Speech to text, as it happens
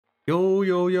Yo,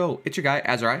 yo, yo, it's your guy,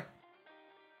 Azrai.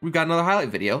 We've got another highlight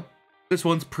video. This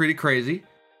one's pretty crazy.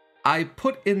 I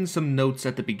put in some notes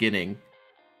at the beginning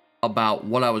about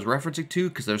what I was referencing to,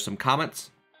 because there's some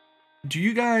comments. Do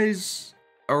you guys,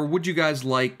 or would you guys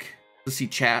like to see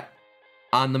chat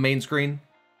on the main screen?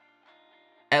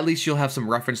 At least you'll have some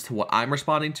reference to what I'm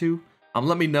responding to.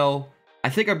 Let me know. I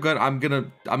think I'm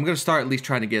gonna start at least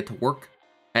trying to get it to work,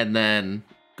 and then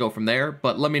go from there.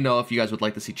 But let me know if you guys would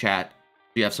like to see chat.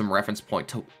 Do you have some reference point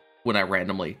to when I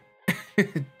randomly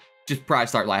just probably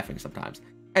start laughing sometimes.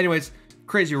 Anyways,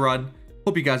 crazy run.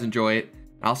 Hope you guys enjoy it.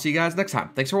 I'll see you guys next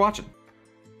time. Thanks for watching.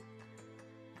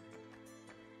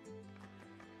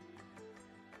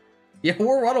 Yeah,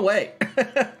 we'll run away.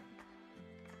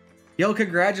 Yo,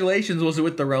 congratulations. Was it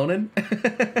with the Ronin?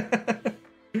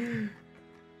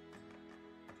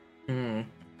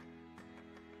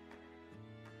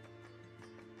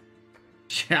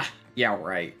 Yeah,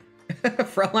 right.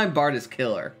 Frontline Bard is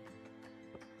killer.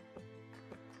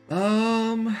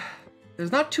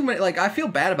 There's not too many, like, I feel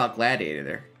bad about Gladiator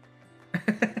there.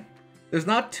 There's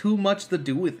not too much to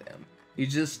do with him.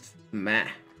 He's just meh.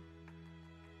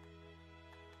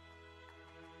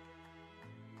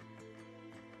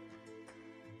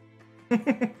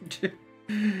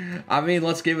 I mean,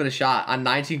 let's give it a shot. On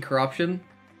 19 corruption.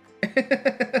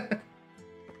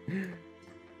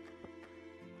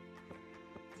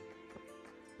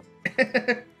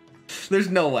 There's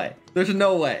no way. There's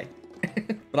no way.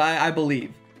 But I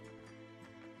believe.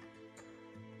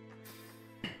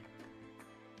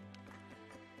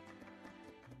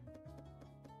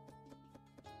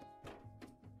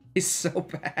 He's so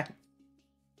bad.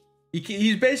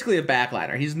 He's basically a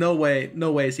backliner. He's no way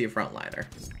is he a frontliner.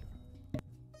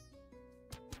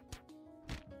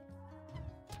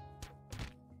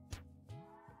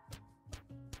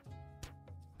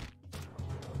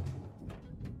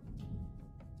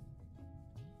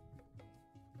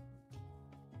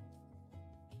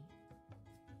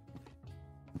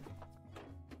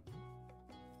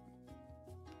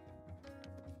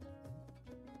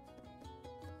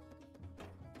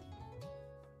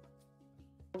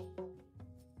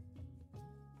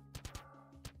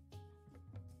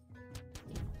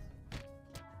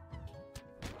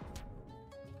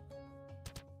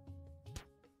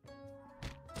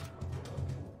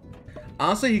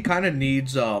 Honestly, he kind of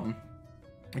needs lifesteal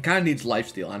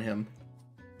on him.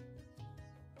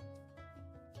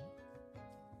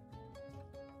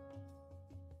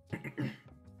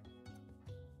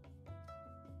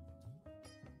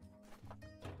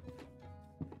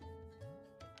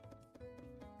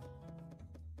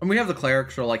 And we have the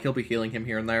cleric, so like he'll be healing him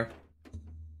here and there.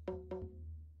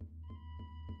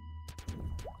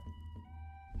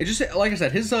 It just, like I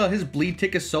said, his bleed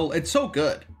tick is it's so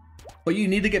good. But you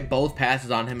need to get both passes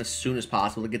on him as soon as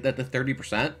possible to get that to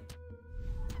 30%.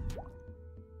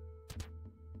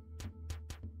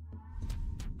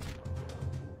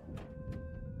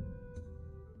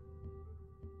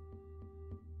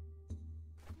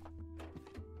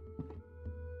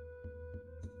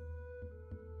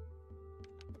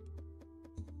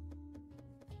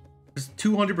 This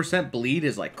 200% bleed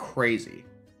is like crazy.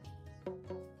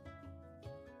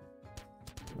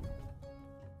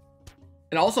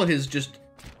 And also his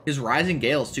Rising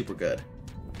Gale is super good.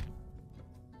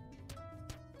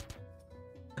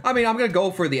 I mean, I'm going to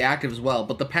go for the active as well,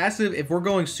 but the passive, if we're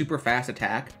going super fast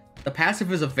attack, the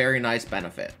passive is a very nice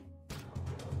benefit.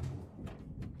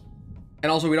 And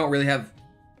also, we don't really have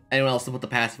anyone else to put the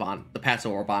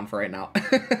passive orb on for right now.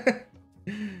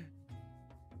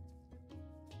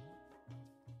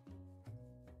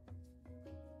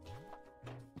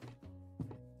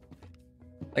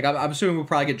 Like, I'm assuming we'll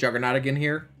probably get Juggernaut again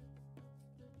here.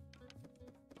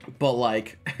 But,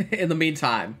 like, in the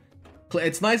meantime,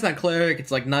 it's nice on Cleric.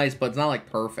 It's, like, nice, but it's not,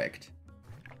 like, perfect.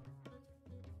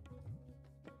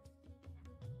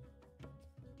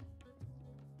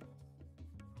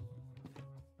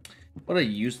 What a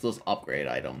useless upgrade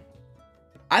item.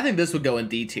 I think this would go in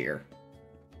D tier.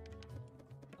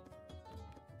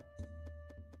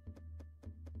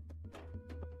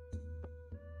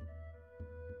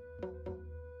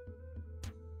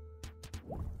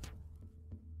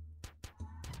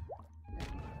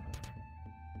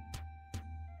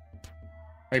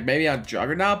 Like, maybe on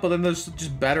Juggernaut, but then there's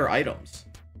just better items.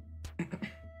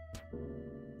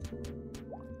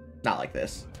 Not like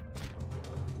this.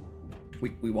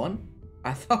 We won?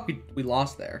 I thought we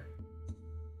lost there.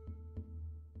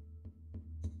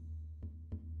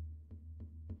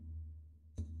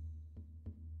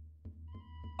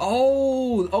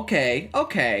 Oh, okay,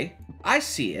 okay. I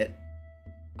see it.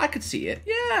 I could see it,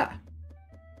 yeah.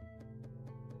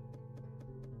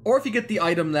 Or if you get the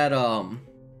item that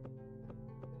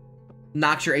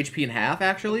knocks your HP in half,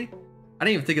 actually. I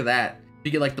didn't even think of that. If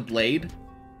you get like the blade.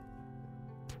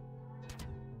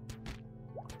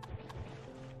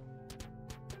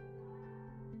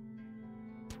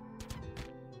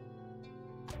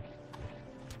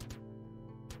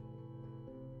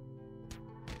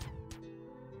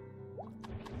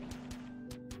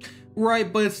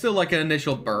 Right, but it's still like an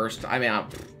initial burst. I mean,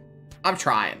 I'm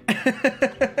trying.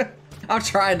 I'm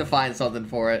trying to find something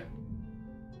for it.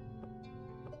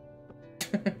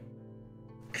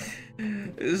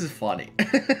 This is funny.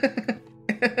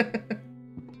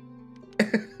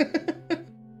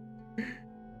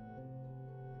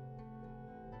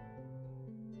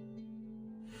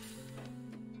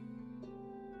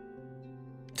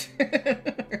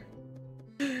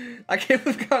 I can't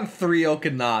believe we've gotten 3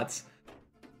 oaken knots.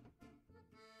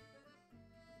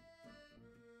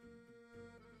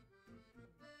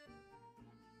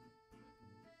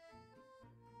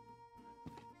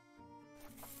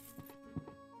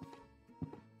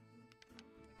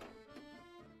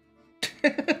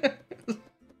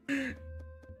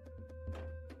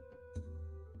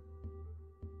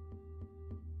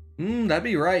 That'd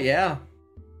be right, yeah.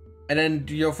 And then,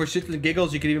 you know, for shits and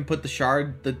giggles, you could even put the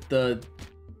shard, the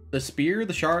spear,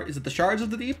 the shard. Is it the shards of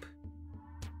the deep?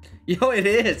 Yo, it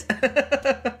is.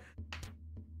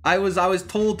 I was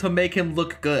told to make him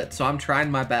look good, so I'm trying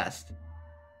my best.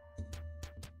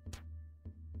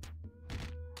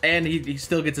 And he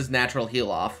still gets his natural heal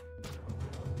off.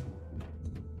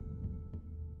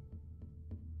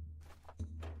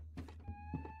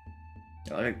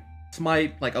 Like,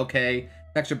 smite, like, okay.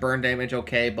 Extra burn damage,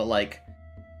 okay. But, like,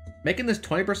 making this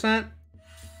 20%?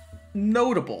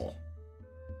 Notable.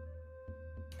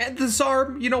 And the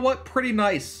disarm, you know what? Pretty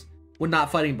nice when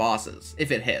not fighting bosses,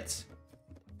 if it hits.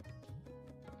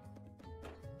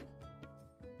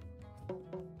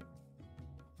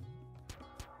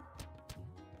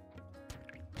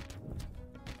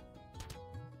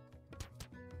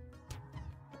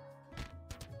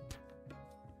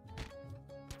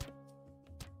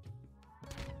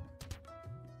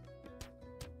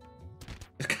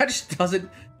 This guy just doesn't...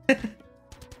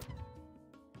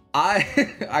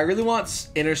 I really want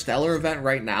Interstellar event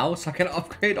right now so I can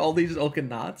upgrade all these oaken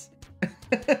knots.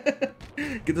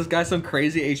 Get this guy some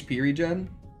crazy HP regen.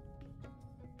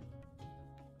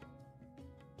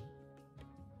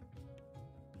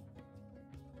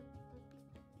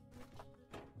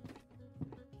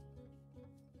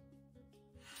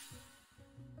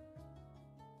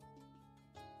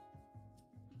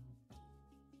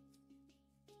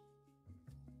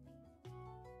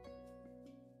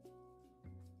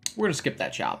 We're gonna skip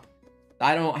that shop.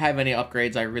 I don't have any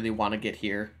upgrades I really want to get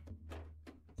here.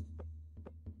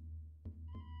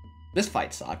 This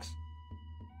fight sucks.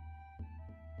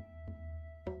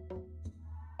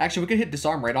 Actually, we could hit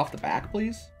disarm right off the back,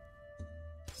 please.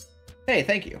 Hey,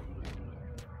 thank you.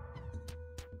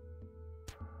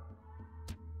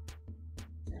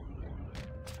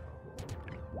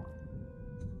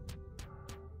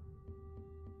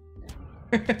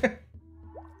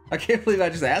 I can't believe I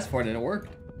just asked for it and it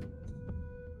worked.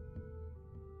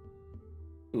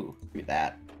 Ooh, give me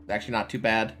that. It's actually not too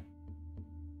bad.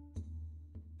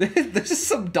 This is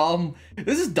some dumb...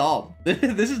 This is dumb.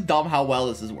 This is dumb how well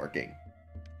this is working.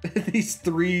 These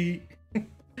 3...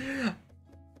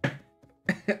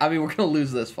 I mean, we're gonna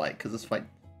lose this fight, because this fight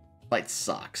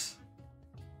sucks.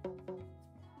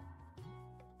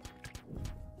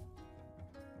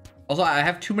 Also, I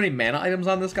have too many mana items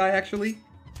on this guy, actually.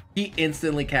 He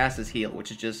instantly casts his heal, which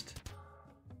is just...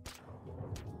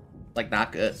 like,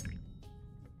 not good.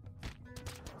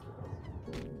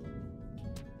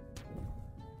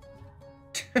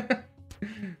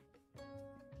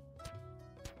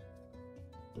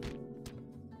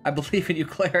 I believe in you,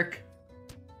 cleric.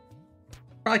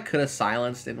 Probably could have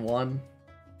silenced in one.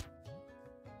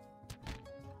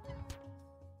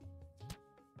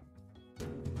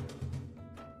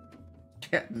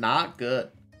 Yeah, not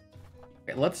good.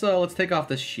 Okay, let's take off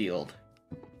this shield.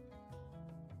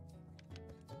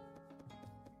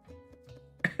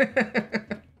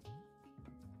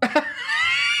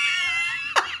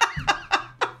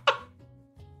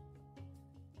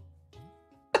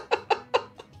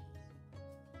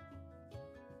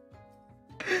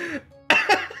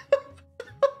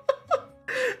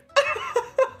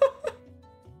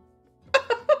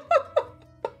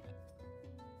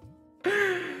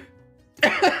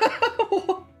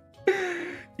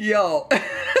 Yo,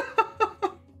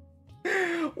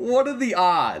 what are the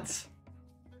odds?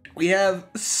 We have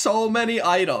so many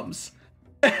items.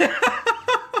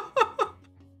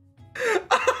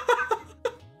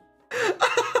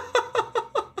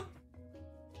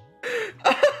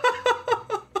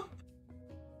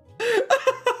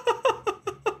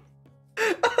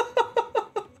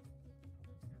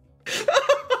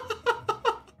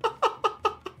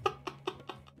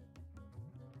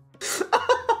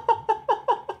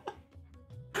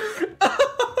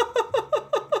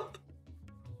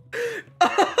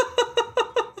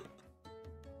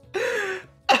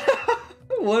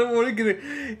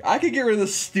 I could get rid of the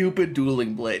stupid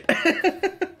dueling blade.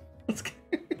 Let's get...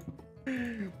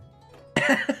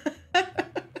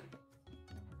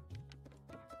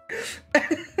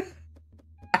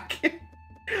 I can't...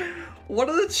 What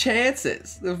are the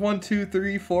chances? There's 1, 2,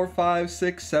 3, 4, 5,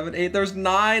 6, 7, 8. There's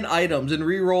 9 items and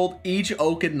re-rolled each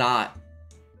oak and knot.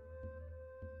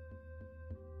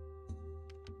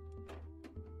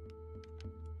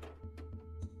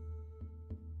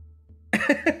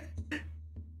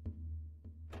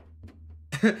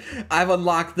 I've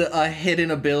unlocked a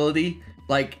hidden ability.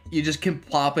 Like, you just can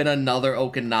plop in another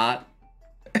oak and knot.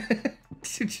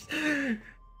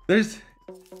 There's...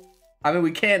 I mean,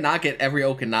 we can't not get every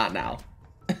oak and knot now.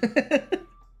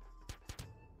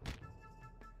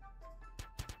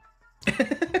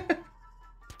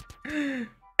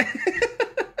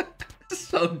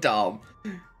 So dumb.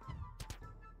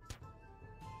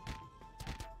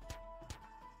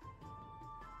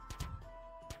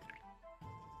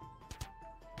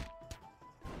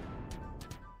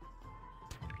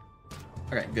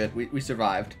 Okay, good. We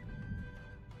survived.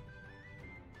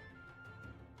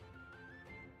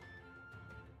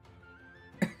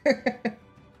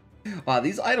 Wow,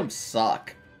 these items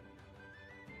suck.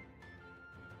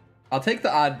 I'll take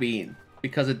the odd bean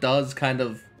because it does kind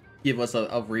of give us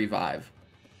a revive.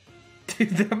 Dude,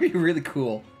 that'd be really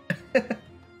cool.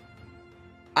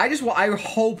 I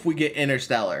hope we get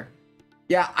Interstellar.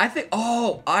 Yeah, I think.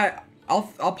 Oh,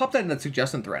 I'll pop that in the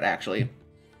suggestion thread actually.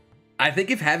 I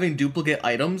think if having duplicate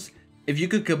items, if you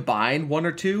could combine 1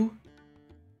 or 2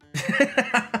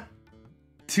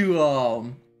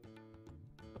 to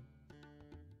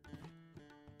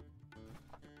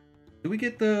do we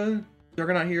get the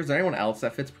Juggernaut here? Is there anyone else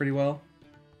that fits pretty well?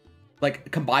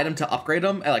 Like combine them to upgrade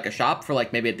them at like a shop for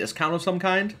like maybe a discount of some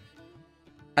kind.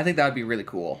 I think that would be really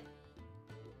cool.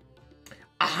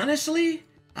 Honestly,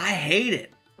 I hate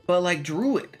it, but like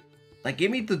Druid, like give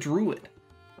me the Druid.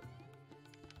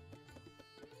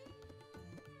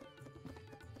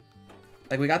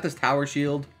 Like, we got this tower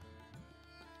shield.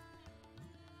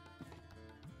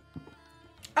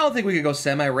 I don't think we could go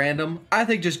semi-random. I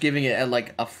think just giving it,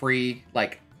 like, a free,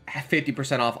 like,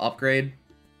 50% off upgrade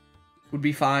would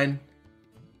be fine.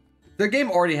 The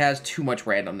game already has too much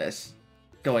randomness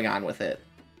going on with it.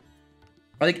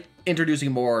 I think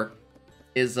introducing more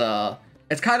is,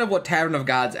 it's kind of what Tavern of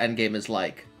Gods endgame is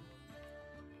like.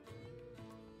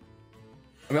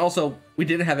 I mean, also, we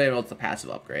didn't have anyone else to passive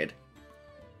upgrade.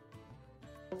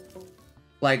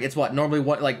 Like, it's what, normally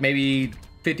what, like maybe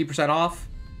 50% off?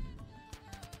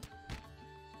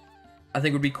 I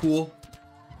think would be cool.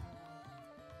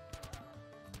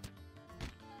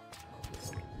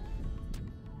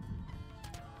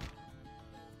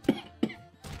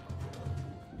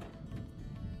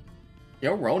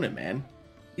 Yo, Ronan, man.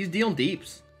 He's dealing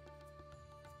deeps.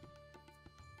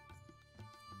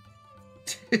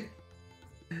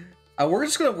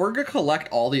 We're gonna collect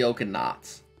all the oak and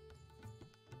knots.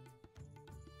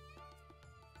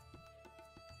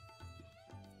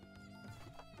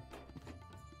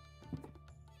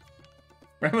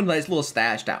 We have a nice little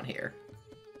stash down here.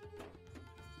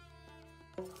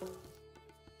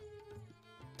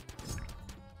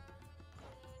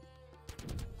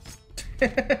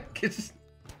 It's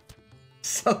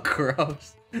so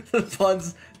gross. The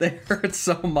puns, they hurt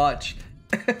so much.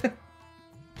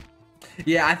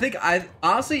 Yeah, I think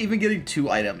honestly even getting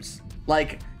 2 items.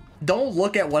 Like, don't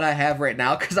look at what I have right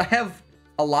now because I have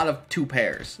a lot of 2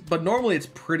 pairs, but normally it's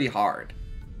pretty hard.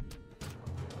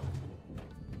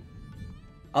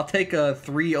 I'll take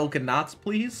 3 oak and knots,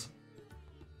 please.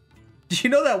 Did you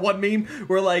know that one meme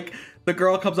where like the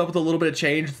girl comes up with a little bit of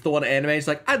change? It's the one anime. It's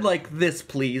like, I'd like this,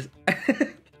 please.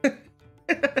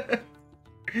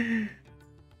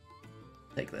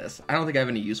 Take this. I don't think I have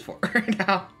any use for it right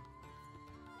now.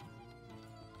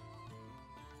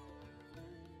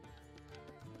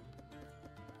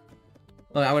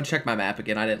 Oh, I want to check my map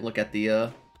again. I didn't look at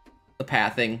the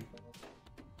pathing.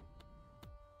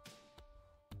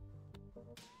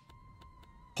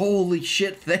 Holy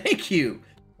shit, thank you.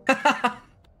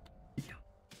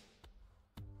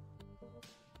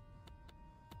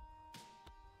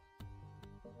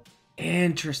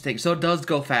 Interesting. So it does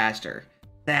go faster.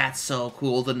 That's so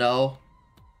cool to know.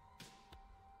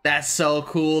 That's so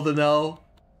cool to know.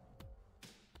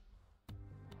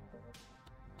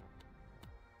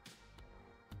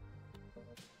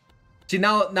 See,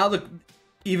 now the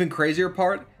even crazier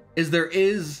part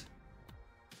is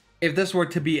if this were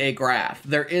to be a graph,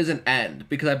 there is an end,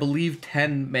 because I believe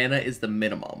 10 mana is the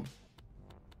minimum.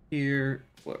 Here,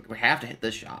 we have to hit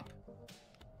this shop.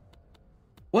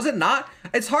 Was it not?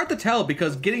 It's hard to tell,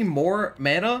 because getting more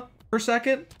mana per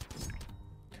second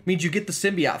means you get the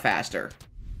symbiote faster.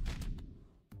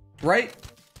 Right?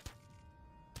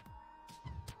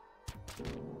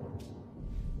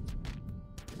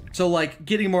 So, like,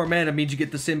 getting more mana means you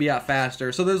get the symbiote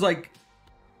faster. So there's, like,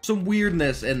 some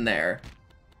weirdness in there.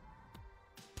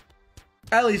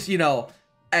 At least, you know,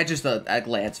 at just a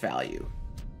glance value.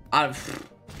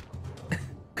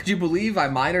 Could you believe I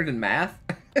minored in math?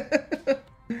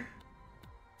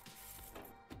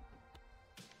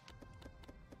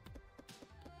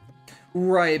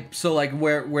 Right, so, like,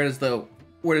 where does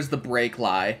the break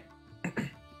lie?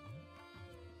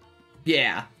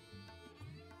 Yeah.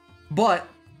 But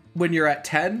when you're at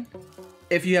 10,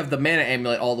 if you have the mana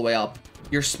amulet all the way up,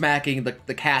 you're smacking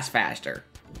the cast faster.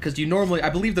 Because you normally, I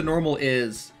believe the normal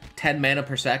is 10 mana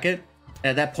per second. And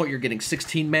at that point, you're getting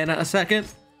 16 mana a second.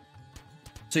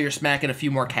 So you're smacking a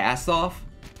few more casts off.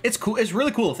 It's cool. It's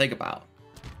really cool to think about.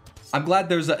 I'm glad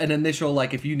there's an initial,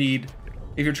 like, if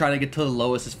you're trying to get to the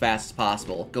lowest as fast as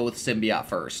possible, go with symbiote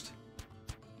first.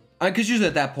 Because usually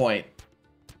at that point,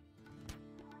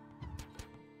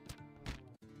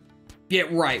 yeah,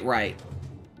 right.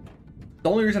 The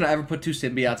only reason I ever put 2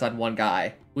 symbiotes on one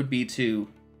guy would be to...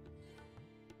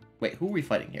 Wait, who are we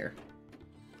fighting here?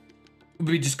 It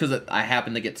would be just because I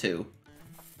happen to get 2.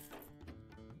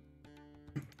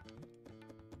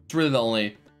 It's really the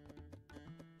only...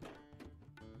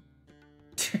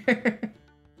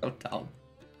 So dumb.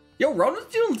 Yo,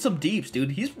 Ronan's doing some deeps,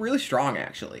 dude. He's really strong,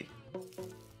 actually.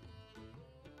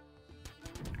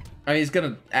 I mean, he's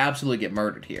gonna absolutely get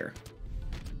murdered here.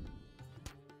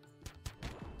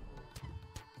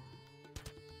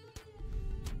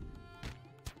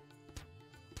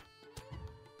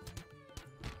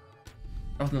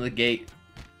 Open the gate.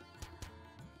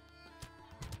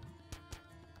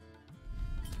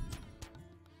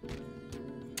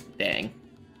 Dang.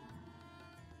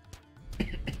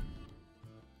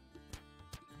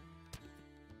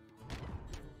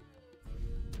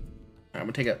 I'm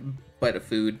gonna take a bite of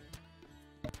food.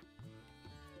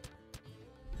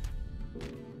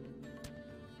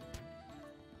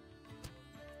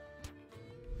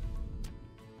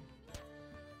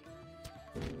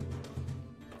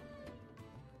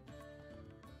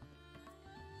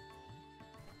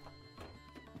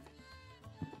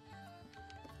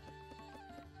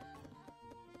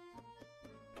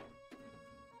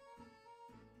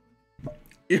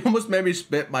 You almost made me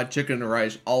spit my chicken and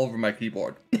rice all over my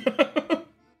keyboard.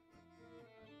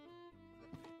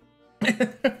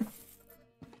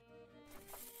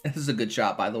 This is a good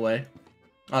shot, by the way.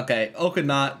 Okay,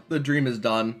 Okanot, the dream is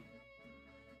done.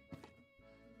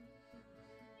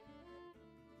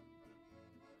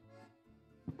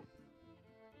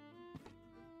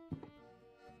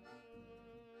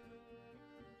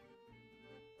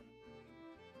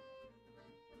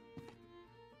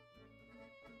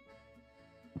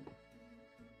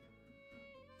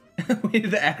 We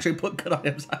need to actually put good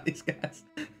items on these guys.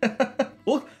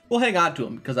 We'll hang on to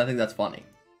them because I think that's funny.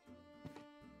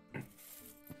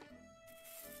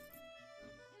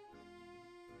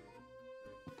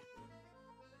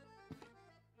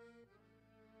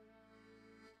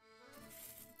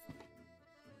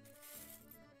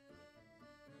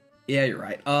 Yeah, you're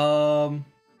right.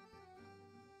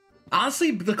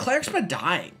 Honestly, the cleric's been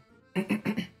dying.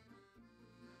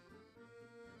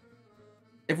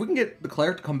 If we can get the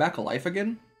cleric to come back alive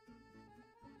again.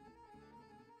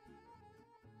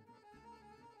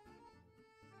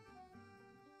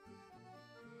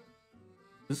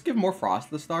 Does this give more frost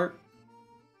at the start?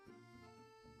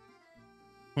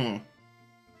 We'll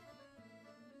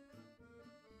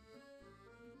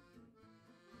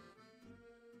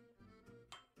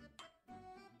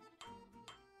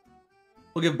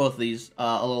give both of these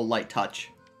a little light touch.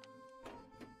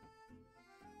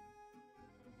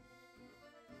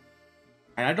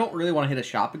 And I don't really want to hit a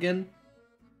shop again.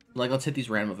 Like, let's hit these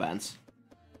random events.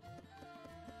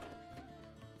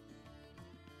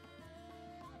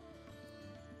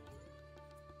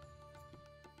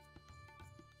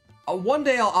 One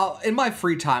day, I'll in my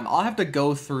free time, I'll have to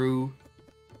go through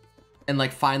and,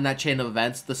 like, find that chain of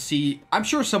events to see. I'm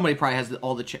sure somebody probably has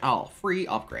all the oh, free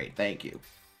upgrade. Thank you.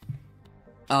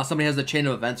 Somebody has the chain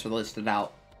of events listed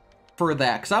out for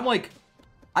that. Because I'm like,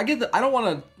 I don't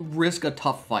want to risk a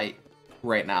tough fight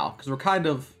right now. Because we're kind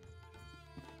of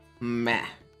meh.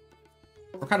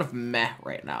 We're kind of meh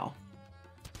right now.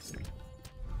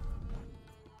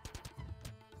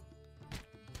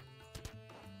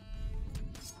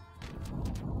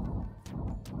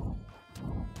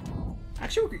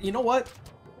 Actually, you know what?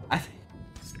 I think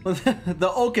the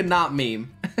Okanot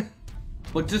meme.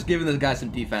 But just giving this guy some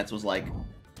defense was like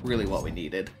really what we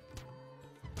needed.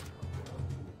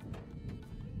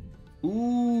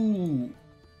 Ooh.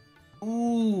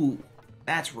 Ooh.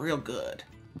 That's real good.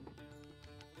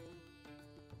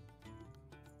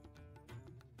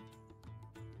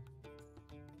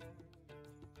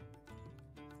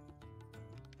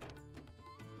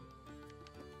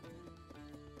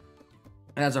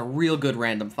 That's a real good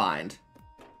random find.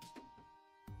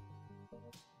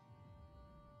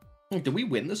 Did we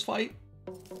win this fight?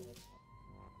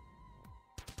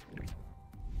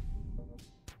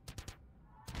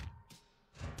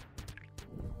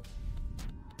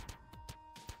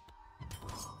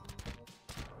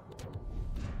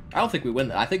 I don't think we win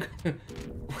that. I think we're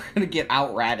gonna get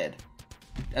out-ratted.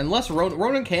 Unless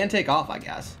Ronan can take off, I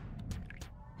guess.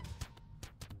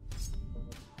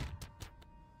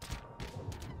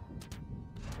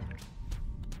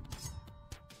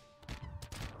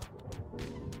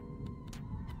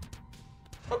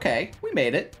 Okay, we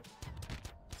made it.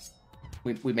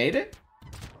 We made it?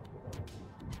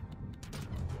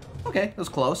 Okay, that was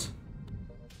close.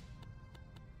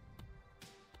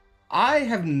 I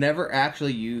have never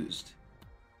actually used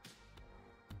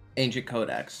Ancient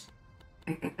Codex.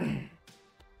 I mean,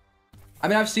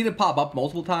 I've seen it pop up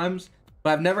multiple times,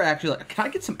 but I've never actually, like, can I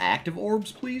get some active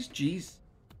orbs, please? Jeez.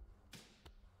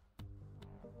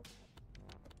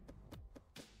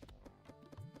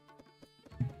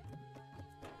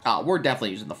 Oh, we're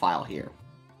definitely using the file here.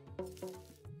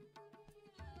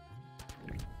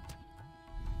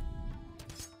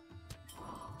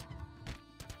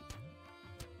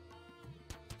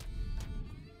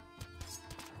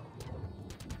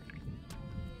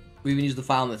 We even use the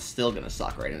file and it's still gonna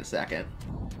suck right in a second.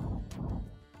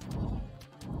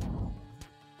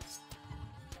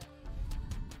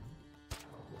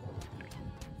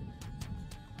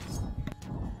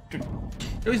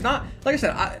 No, he's not. Like I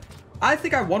said, I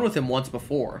think I won with him once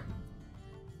before.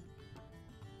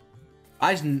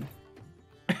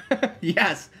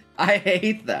 Yes, I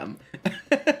hate them.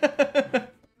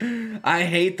 I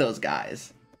hate those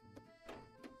guys.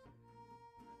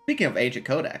 Speaking of Ancient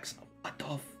Codex, what the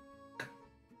fuck?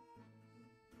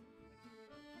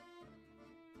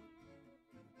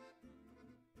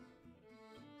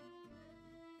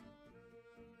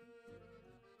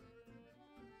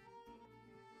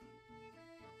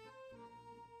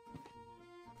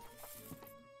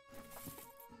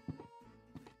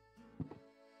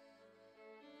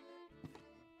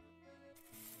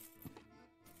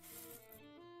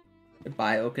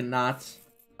 Goodbye, Oaken-Knots.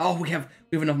 Oh, we have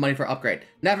enough money for upgrade.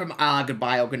 Never mind. Ah,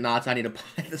 goodbye, Oaken-Knots. I need to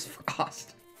buy this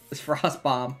frost. This frost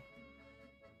bomb.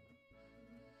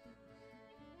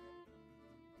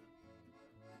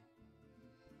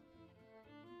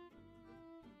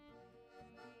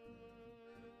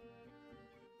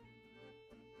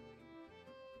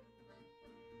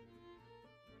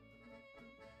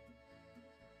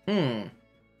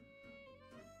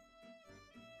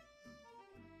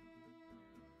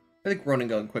 I think Ronan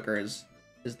going quicker is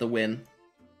the win.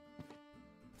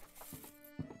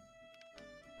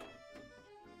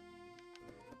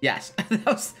 Yes,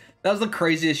 that was the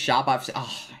craziest shop I've seen.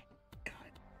 Oh my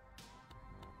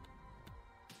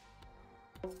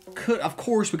god! Of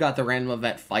course we got the random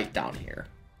event fight down here,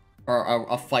 or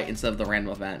a fight instead of the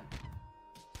random event.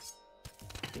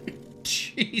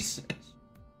 Jesus.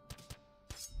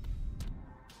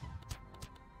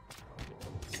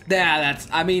 Yeah, that's.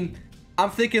 I mean. I'm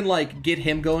thinking, like, get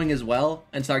him going as well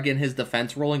and start getting his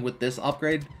defense rolling with this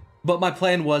upgrade. But my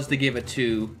plan was to give it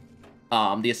to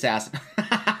the assassin.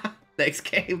 Thanks,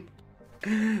 Gabe.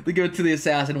 To give it to the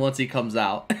assassin once he comes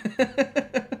out.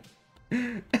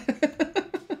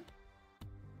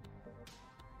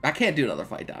 I can't do another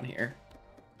fight down here.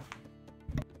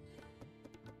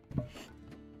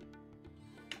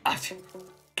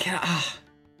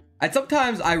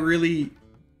 Sometimes I really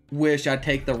wish I'd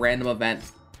take the random event.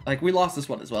 Like, we lost this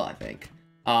one as well, I think.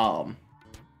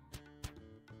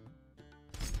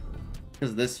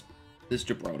 Because this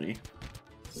jabroni.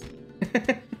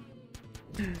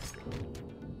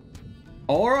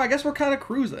 Or I guess we're kind of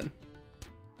cruising.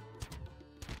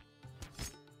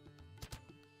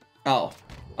 Oh,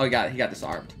 he got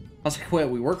disarmed. I was like, wait,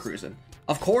 we were cruising.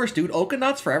 Of course, dude.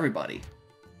 Oaken-Knots for everybody.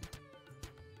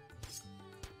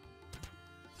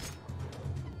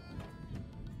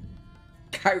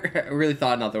 I really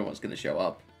thought another one was going to show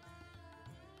up.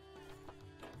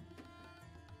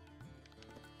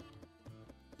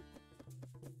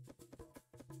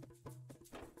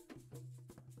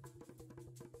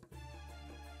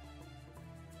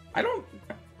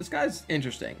 This guy's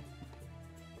interesting.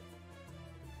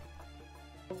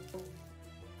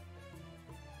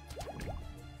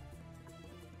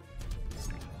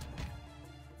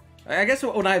 I guess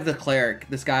when I have the cleric,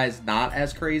 this guy's not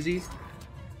as crazy.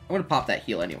 I'm gonna pop that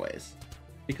heal anyways,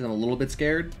 because I'm a little bit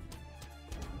scared.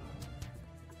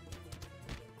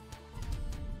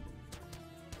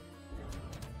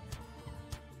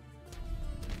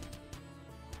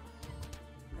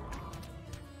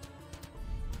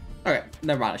 Okay,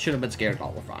 never mind. I shouldn't have been scared at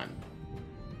all. We're fine.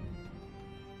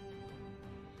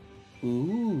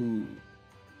 Ooh.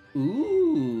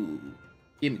 Ooh.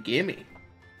 Gimme, gimme.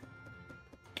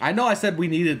 I know I said we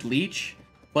needed leech,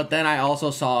 but then I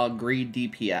also saw greed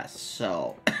DPS,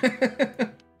 so...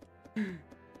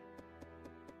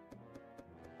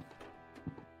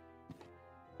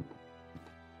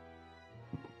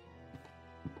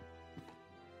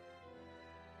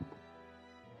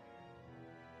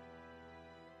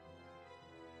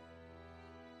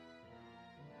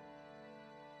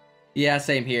 Yeah,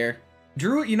 same here.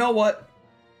 Druid, you know what?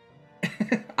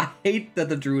 I hate that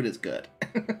the Druid is good.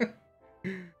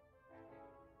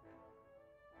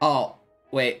 Oh,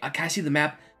 wait. Can I see the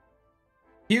map?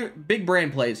 Here, big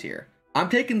brain plays here. I'm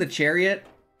taking the Chariot,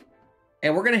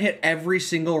 and we're going to hit every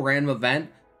single random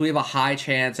event, so we have a high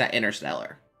chance at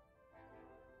Interstellar.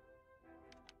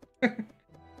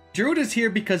 Druid is here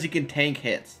because he can tank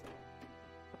hits.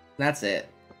 That's it.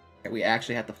 Okay, we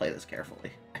actually have to play this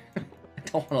carefully. I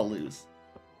don't want to lose.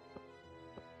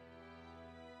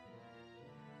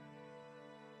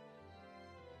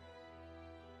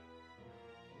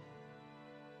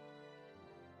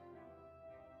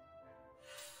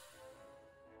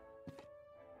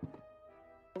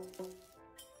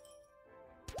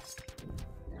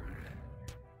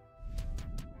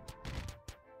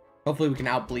 Hopefully we can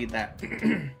outbleed that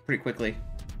pretty quickly.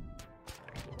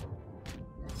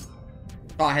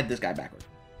 Oh, I had this guy backward.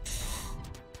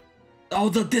 Oh,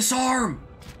 the disarm!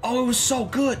 Oh, it was so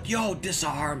good! Yo,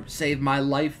 disarm! Saved my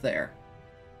life there.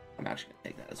 I'm actually gonna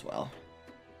take that as well.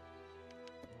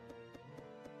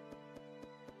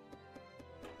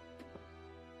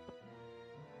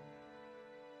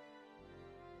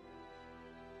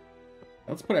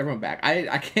 Let's put everyone back.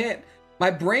 I can't...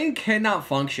 My brain cannot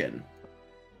function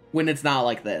when it's not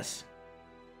like this.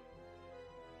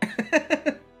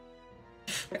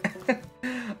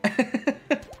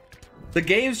 The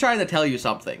game's trying to tell you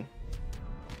something.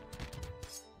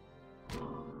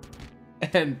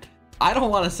 And I don't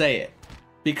want to say it,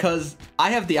 because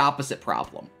I have the opposite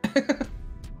problem.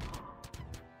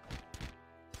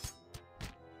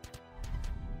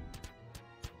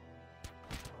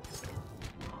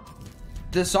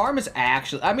 Disarm is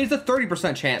actually... I mean, it's a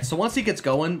 30% chance, so once he gets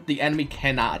going, the enemy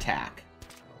cannot attack.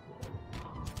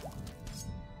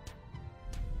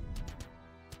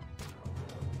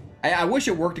 I wish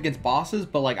it worked against bosses,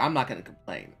 but, like, I'm not going to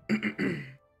complain.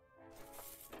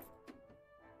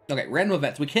 Okay, random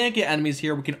events. We can't get enemies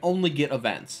here. We can only get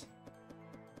events.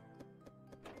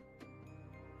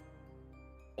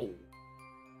 Oh.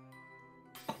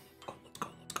 Let's go,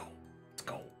 let's go, let's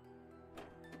go.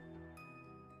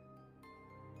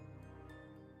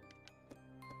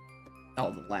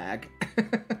 Oh, the lag.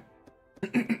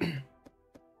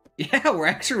 Yeah, we're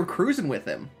actually cruising with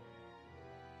him.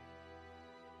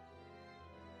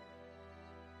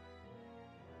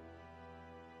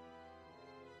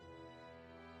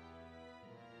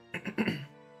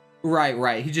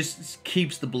 Right. He just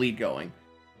keeps the bleed going.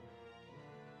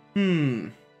 I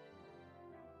mean,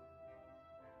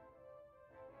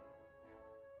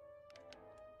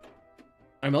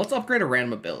 let's upgrade a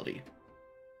random ability.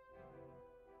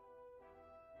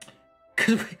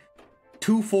 Cause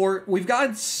we've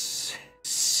got 5.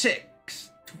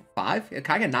 Can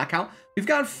I not count? We've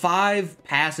got 5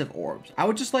 passive orbs. I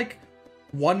would just like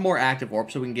one more active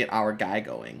orb so we can get our guy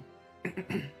going.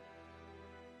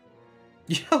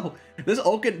 Yo, this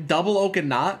Oaken, double Oaken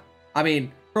Knot. I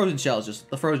mean, Frozen Shell is just,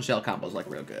 the Frozen Shell combo is like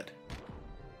real good.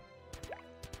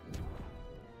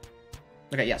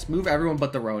 Okay, yes, move everyone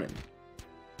but the Ronin.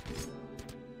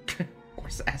 Poor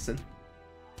assassin.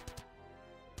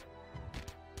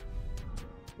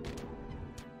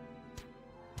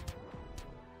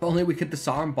 If only we could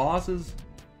disarm bosses.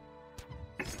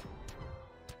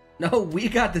 No, we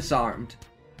got disarmed.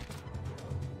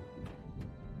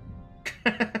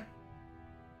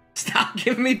 Stop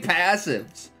giving me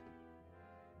passives.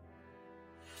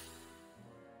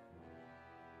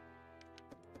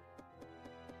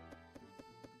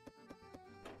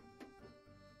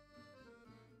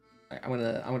 Alright,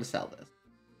 I'm gonna sell this.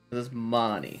 This is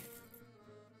money.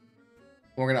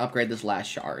 We're gonna upgrade this last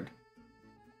shard.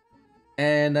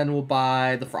 And then we'll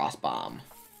buy the Frost Bomb.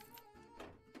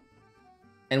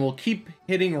 And we'll keep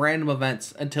hitting random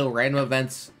events until random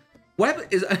events... What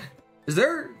is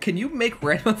there... Can you make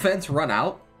random events run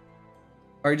out?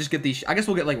 Or you just get these. I guess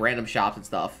we'll get like random shops and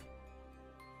stuff.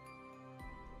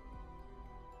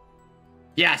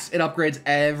 Yes, it upgrades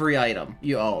every item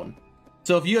you own.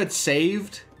 So if you had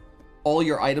saved all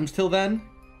your items till then,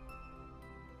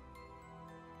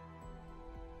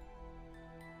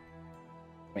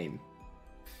 I mean,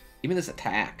 even this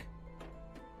attack.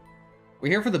 We're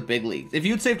here for the big leagues. If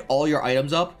you had saved all your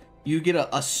items up, you get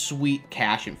a sweet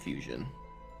cash infusion.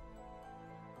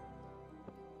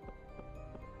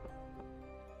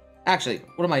 Actually,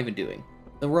 what am I even doing?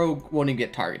 The rogue won't even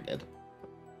get targeted.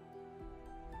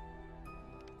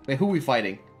 Wait, who are we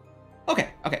fighting? Okay,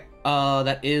 okay.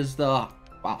 That is the...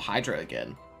 Wow, Hydra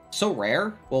again. So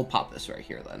rare? We'll pop this right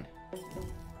here then.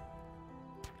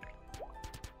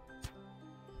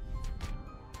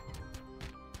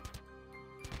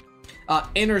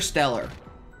 Interstellar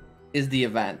is the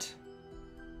event.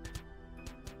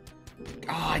 Oh,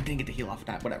 I didn't get to heal off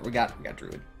that. Whatever, we got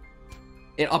Druid.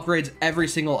 It upgrades every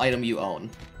single item you own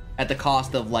at the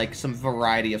cost of like some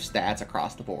variety of stats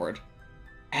across the board.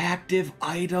 Active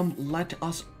item, let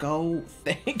us go.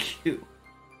 Thank you.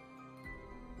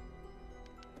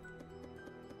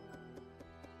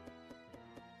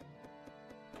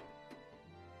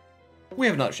 We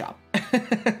have another shop.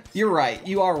 You're right.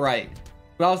 You are right.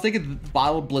 But I was thinking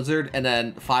Bottle Blizzard and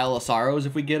then File of Sorrows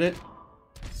if we get it.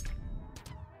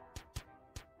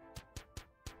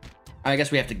 I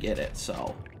guess we have to get it,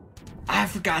 so. I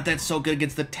forgot that's so good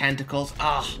against the tentacles.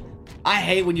 Ah, I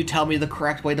hate when you tell me the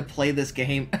correct way to play this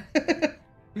game.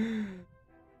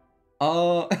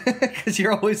 Oh, because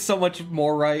you're always so much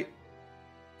more right.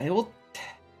 I will...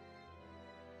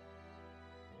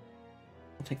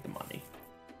 We'll take the money.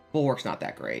 Bulwark's not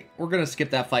that great. We're going to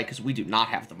skip that fight because we do not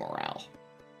have the morale.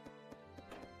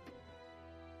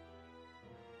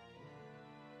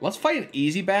 Let's fight an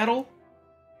easy battle.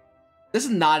 This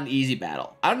is not an easy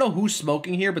battle. I don't know who's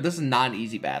smoking here, but this is not an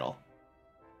easy battle.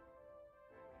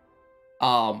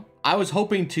 I was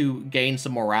hoping to gain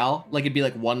some morale. Like it'd be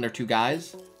like 1 or 2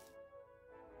 guys.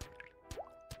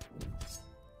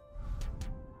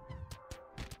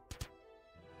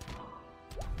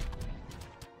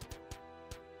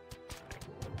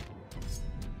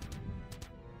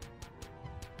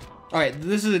 Alright,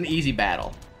 this is an easy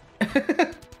battle.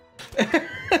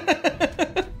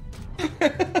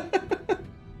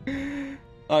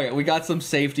 Okay, we got some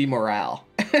safety morale.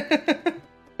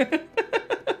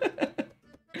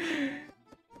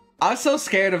 I'm so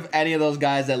scared of any of those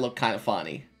guys that look kind of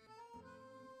funny.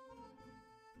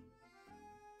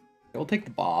 We'll take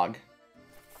the bog.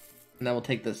 And then we'll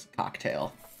take this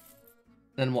cocktail.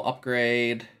 Then we'll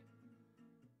upgrade.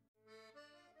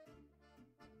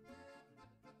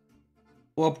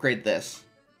 We'll upgrade this.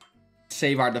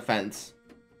 Save our defense.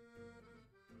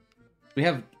 We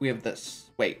have this.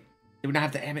 Wait. Do we not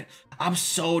have the ammo? I'm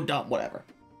so dumb. Whatever.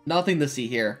 Nothing to see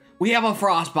here. We have a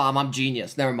frost bomb. I'm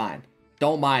genius. Never mind.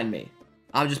 Don't mind me.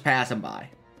 I'm just passing by.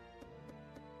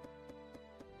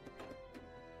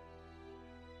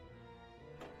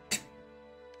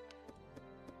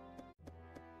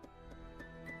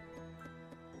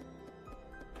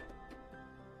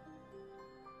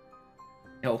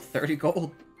 Yo, 30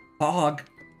 gold. Hog.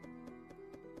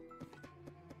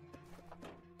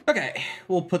 Okay,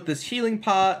 we'll put this healing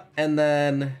pot, and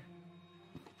then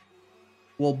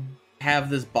we'll have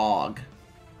this bog.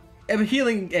 And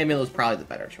healing amulet is probably the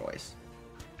better choice.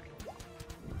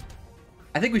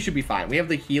 I think we should be fine. We have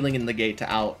the healing in the gate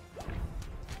to out.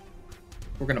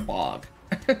 We're gonna bog.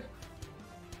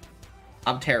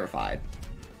 I'm terrified.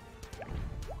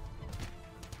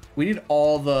 We need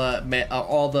all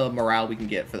the morale we can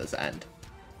get for this end.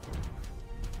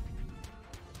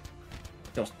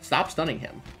 Yo, stop stunning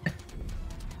him.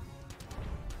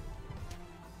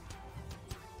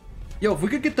 Yo, if we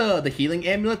could get the healing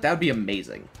amulet, that would be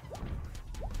amazing.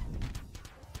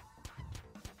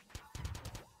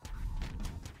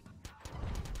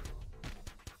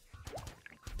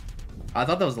 I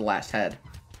thought that was the last head.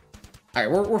 All right,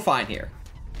 we're fine here.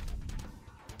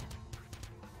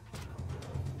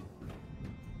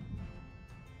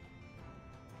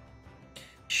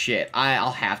 Shit,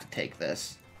 I'll have to take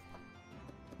this.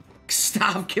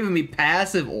 Stop giving me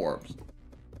passive orbs.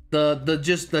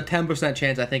 Just the 10%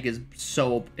 chance I think is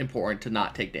so important to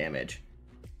not take damage.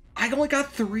 I only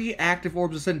got 3 active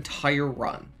orbs this entire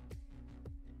run.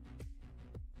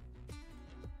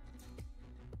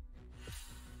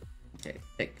 Okay,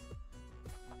 take.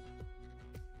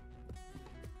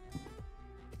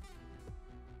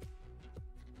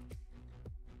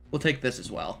 We'll take this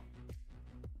as well.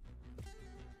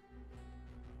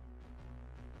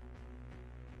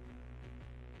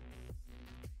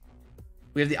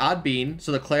 We have the Odd Bean,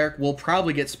 so the Cleric will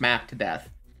probably get smacked to death,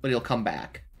 but he'll come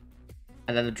back.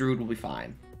 And then the Druid will be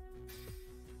fine.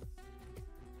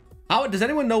 How does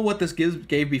anyone know what this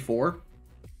gave before?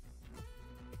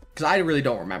 Because I really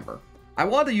don't remember. I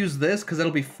want to use this because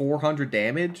it'll be 400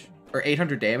 damage, or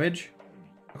 800 damage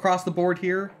across the board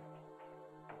here.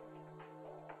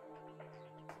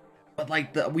 But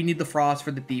like, we need the Frost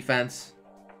for the defense,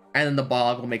 and then the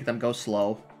Bog will make them go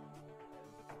slow.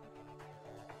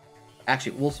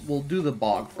 Actually, we'll do the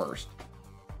Bog first.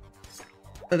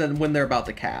 And then when they're about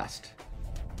to cast,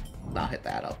 not hit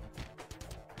that up.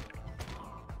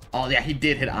 Oh yeah, he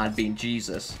did hit Odd Bean,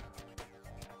 Jesus.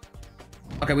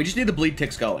 Okay, we just need the bleed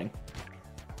ticks going.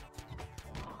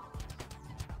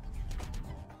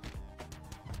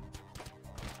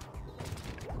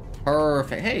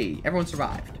 Perfect. Hey, everyone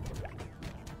survived.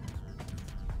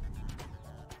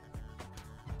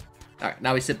 Alright,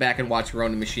 now we sit back and watch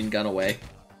Ronan machine gun away.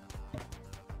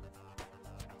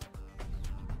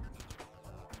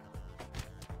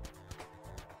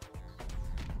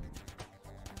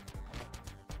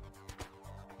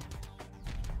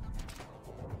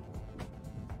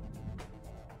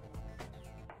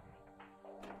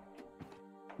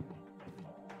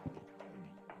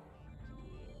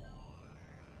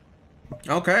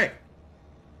 Okay,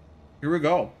 here we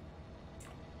go.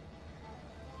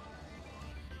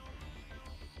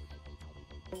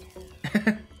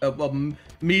 A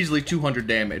measly 200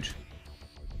 damage.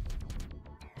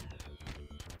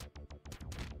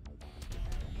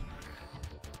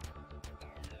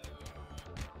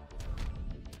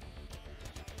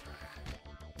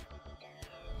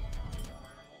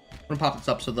 I'm gonna pop this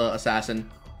up so the assassin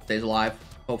stays alive,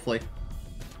 hopefully.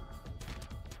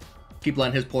 Keep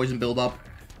letting his poison build up.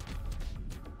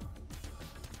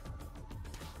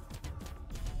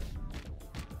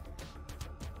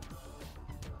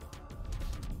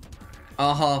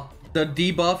 The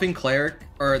debuffing cleric,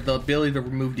 or the ability to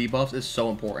remove debuffs, is so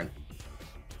important.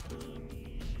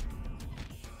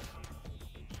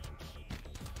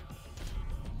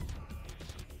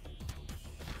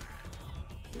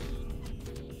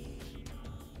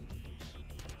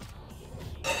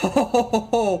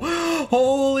 Oh,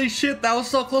 holy shit, that was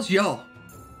so close. Yo.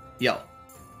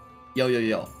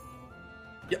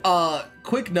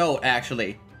 Quick note,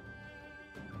 actually.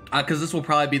 Because this will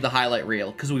probably be the highlight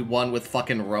reel, because we won with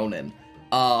fucking Ronan.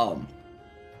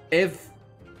 If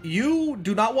you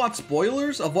do not want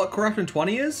spoilers of what Corruption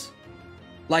 20 is,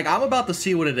 like, I'm about to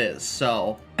see what it is,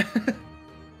 so...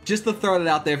 just to throw it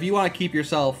out there, if you want to keep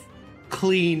yourself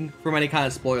clean from any kind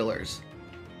of spoilers.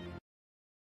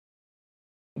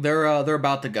 They're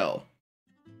about to go.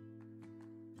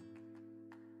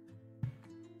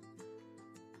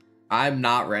 I'm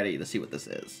not ready to see what this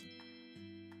is.